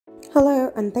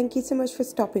Hello and thank you so much for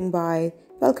stopping by.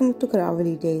 Welcome to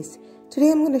Karavali Days.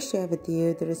 Today I'm going to share with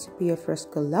you the recipe of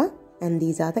Rasgulla and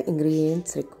these are the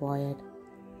ingredients required.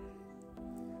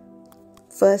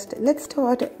 First, let's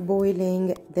start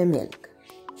boiling the milk.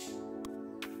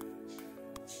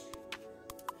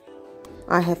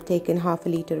 I have taken half a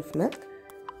liter of milk.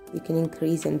 You can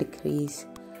increase and decrease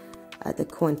the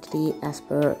quantity as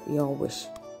per your wish.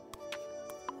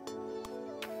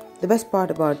 The best part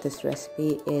about this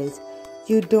recipe is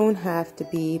you don't have to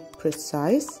be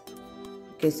precise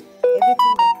because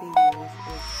everything that we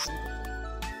use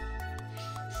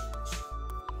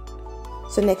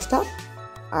is. So next up,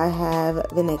 I have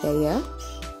vinegar here.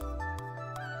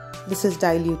 This is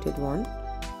diluted one.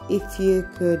 If you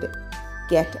could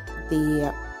get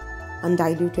the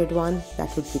undiluted one,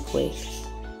 that would be great.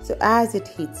 So as it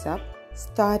heats up,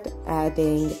 start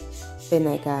adding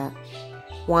vinegar,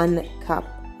 1 cup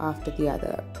after the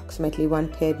other, approximately 1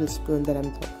 tablespoon that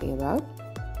I'm talking about.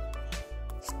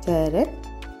 Stir it,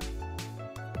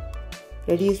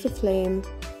 reduce the flame,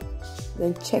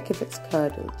 then check if it's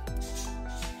curdled.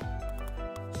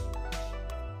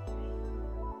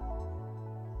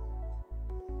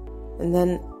 And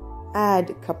then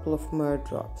add a couple of more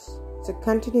drops. So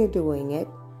continue doing it.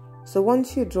 So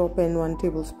once you drop in 1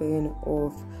 tablespoon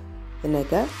of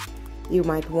vinegar, you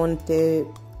might want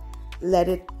to let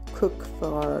it cook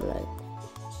for like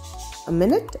a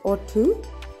minute or 2,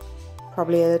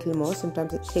 probably a little more.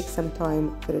 Sometimes it takes some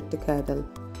time for it to curdle.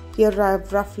 Here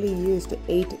I've roughly used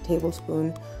 8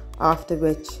 tablespoons, after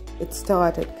which it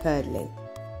started curdling.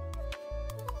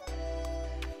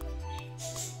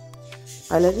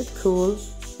 I let it cool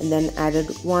and then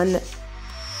added 1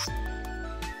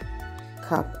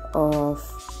 cup of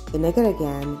vinegar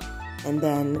again and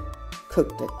then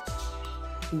cooked it.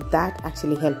 That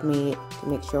actually helped me to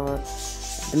make sure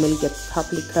the milk gets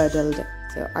properly curdled.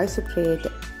 So I separate,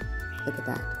 look at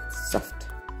that, it's soft.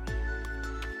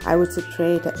 I would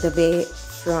separate the whey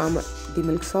from the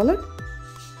milk solid.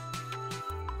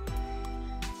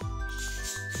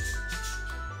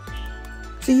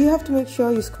 So you have to make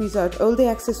sure you squeeze out all the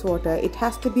excess water. It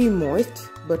has to be moist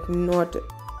but not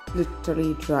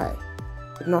literally dry,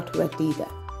 but not wet either.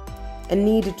 And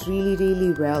knead it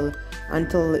really well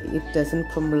until it doesn't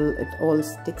crumble, it all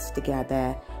sticks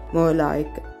together, more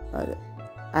like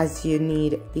as you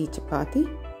knead the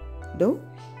chapati dough,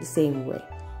 the same way.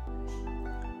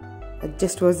 I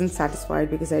just wasn't satisfied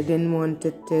because I didn't want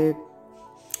it to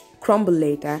crumble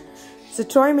later. So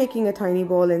try making a tiny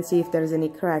ball and see if there's any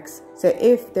cracks. So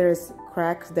if there's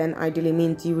cracks, then ideally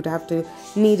means you would have to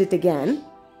knead it again.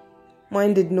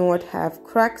 Mine did not have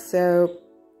cracks, so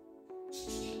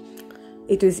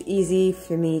it was easy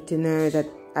for me to know that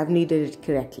I've kneaded it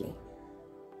correctly.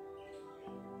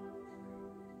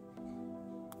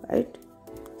 Right?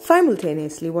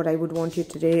 Simultaneously, what I would want you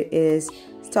to do is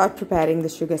start preparing the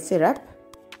sugar syrup.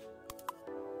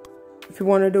 If you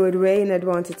want to do it way in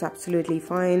advance, it's absolutely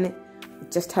fine. You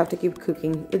just have to keep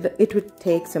cooking. It would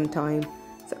take some time.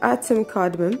 So add some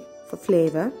cardamom for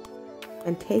flavor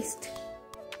and taste.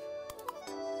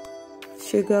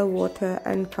 Sugar, water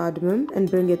and cardamom and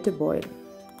bring it to boil.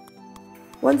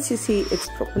 Once you see it's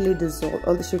properly dissolved,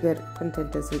 all the sugar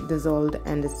content is dissolved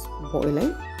and it's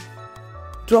boiling,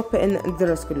 drop in the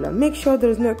Rasgulla. Make sure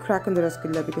there is no crack in the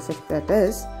Rasgulla because if that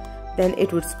is, then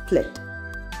it would split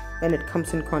when it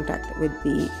comes in contact with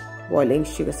the boiling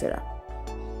sugar syrup.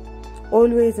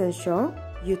 Always ensure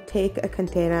you take a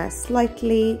container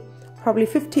slightly, probably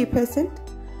 50%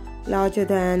 larger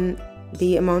than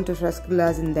the amount of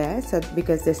Rasgullas in there, so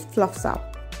because this fluffs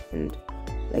up and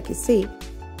like you see,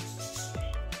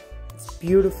 it's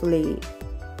beautifully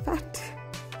fat.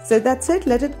 So that's it,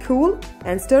 let it cool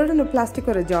and stir it in a plastic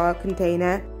or a jar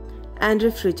container and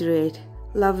refrigerate.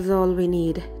 Love is all we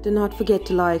need. Do not forget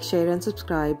to like, share and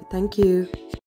subscribe. Thank you.